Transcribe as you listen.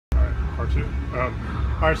part two.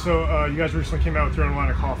 All right, so you guys recently came out with your own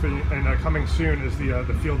line of coffee, and coming soon is the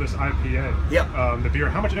Feel This IPA. Yep. The beer.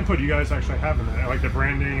 How much input do you guys actually have in that? Like the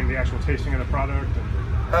branding and the actual tasting of the product?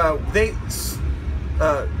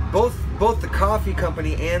 Both the coffee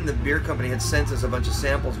company and the beer company had sent us a bunch of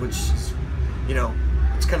samples, which is, you know,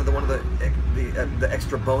 it's kind of one of the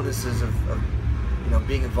extra bonuses of you know,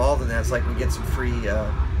 being involved in that. It's like we get some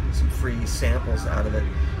free samples out of it.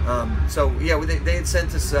 So yeah, they had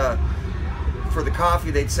sent us for the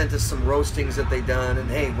coffee. They'd sent us some roastings that they'd done, and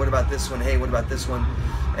hey, what about this one? Hey, what about this one?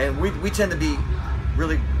 And we tend to be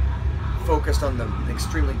really focused on the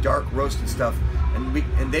extremely dark roasted stuff,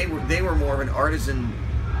 and they were more of an artisan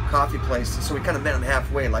coffee place, so we kind of met them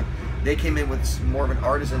halfway. Like they came in with more of an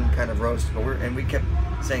artisan kind of roast, but we kept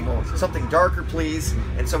saying, well, something darker, please.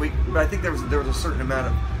 And so but I think there was a certain amount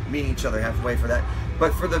of meeting each other halfway for that.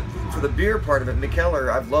 But for the beer part of it, Mikkeller,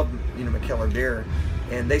 I've loved, you know, Mikkeller beer,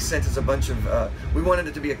 and they sent us a bunch of. We wanted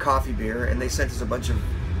it to be a coffee beer, and they sent us a bunch of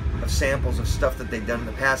samples of stuff that they've done in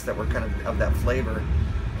the past that were kind of that flavor.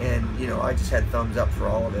 And you know, I just had thumbs up for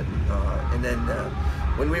all of it. And then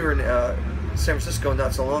when we were in San Francisco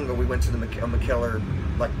not so long ago, we went to the Mikkeller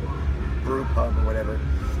like brew pub or whatever,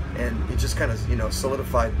 and it just kind of, you know,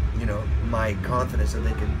 solidified, you know, my confidence that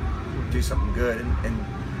they could do something good. And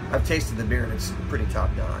I've tasted the beer and it's pretty top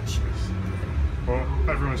notch. Well,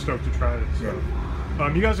 everyone's stoked to try it. So.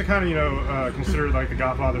 Yeah. You guys are kind of, you know, considered like the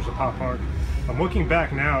godfathers of pop punk. Looking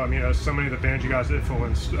back now, I mean, so many of the bands you guys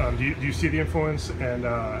influenced, do you see the influence, and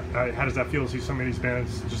how does that feel to see so many of these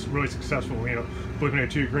bands just really successful? You know,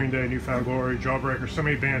 Blink-182, Green Day, Newfound Glory, Jawbreaker, so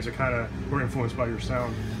many bands that kind of were influenced by your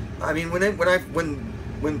sound. I mean,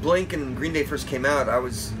 when Blink and Green Day first came out, I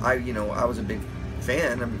was a big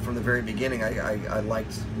fan. I mean, from the very beginning, I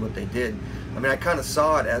liked what they did. I mean, I kind of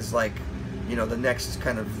saw it as like, you know, the next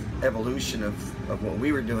kind of evolution of what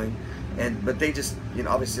we were doing. But they just, you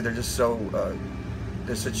know, obviously they're just so,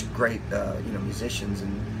 they're such great, you know, musicians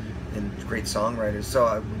and great songwriters.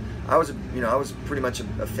 So I was pretty much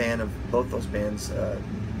a fan of both those bands, you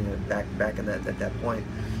know, back in at that point.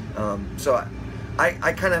 So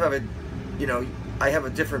I kind of have a, you know, I have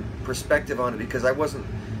a different perspective on it, because I wasn't,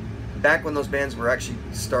 back when those bands were actually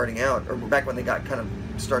starting out, or back when they got kind of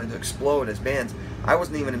started to explode as bands, I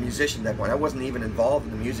wasn't even a musician at that point. I wasn't even involved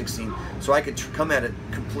in the music scene, so I could come at it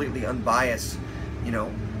completely unbiased, you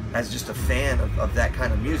know, as just a fan of that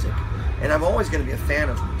kind of music. And I'm always going to be a fan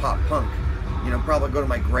of pop punk. You know, probably go to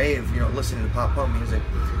my grave, you know, listening to pop punk music.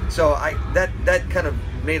 So that kind of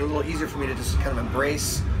made it a little easier for me to just kind of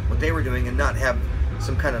embrace what they were doing and not have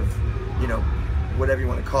some kind of, you know, whatever you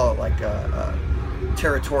want to call it, like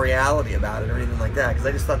territoriality about it or anything like that, because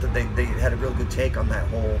I just thought that they had a real good take on that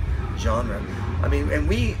whole genre. I mean, and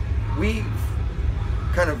we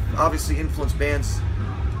kind of obviously influenced bands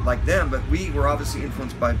like them, but we were obviously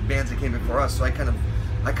influenced by bands that came before us. So I kind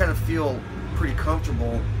of feel pretty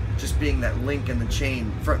comfortable just being that link in the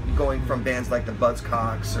chain, going from bands like the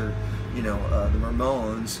Buzzcocks or, you know, the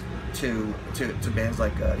Ramones to bands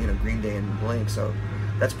like you know, Green Day and Blink. So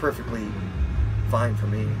that's perfectly fine for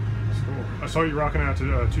me. That's cool. I saw you rocking out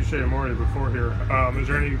to Touche Amore before here. Is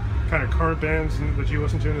there any kind of current bands that you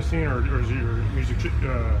listen to in the scene, or is your music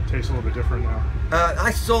taste a little bit different now?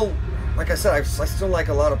 I still, like I said, I still like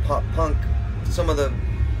a lot of pop punk. Some of the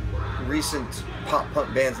recent pop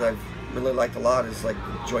punk bands that I've really liked a lot is like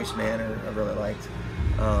Joyce Manor. I really liked.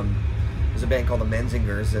 There's a band called the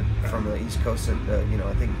Menzingers that from the East Coast that you know,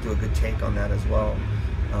 I think do a good take on that as well.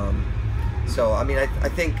 So I mean, I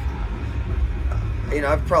think, you know,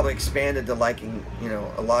 I've probably expanded to liking, you know,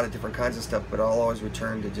 a lot of different kinds of stuff, but I'll always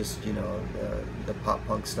return to just, you know, the pop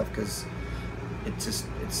punk stuff, because it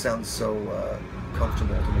sounds so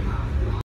comfortable to me.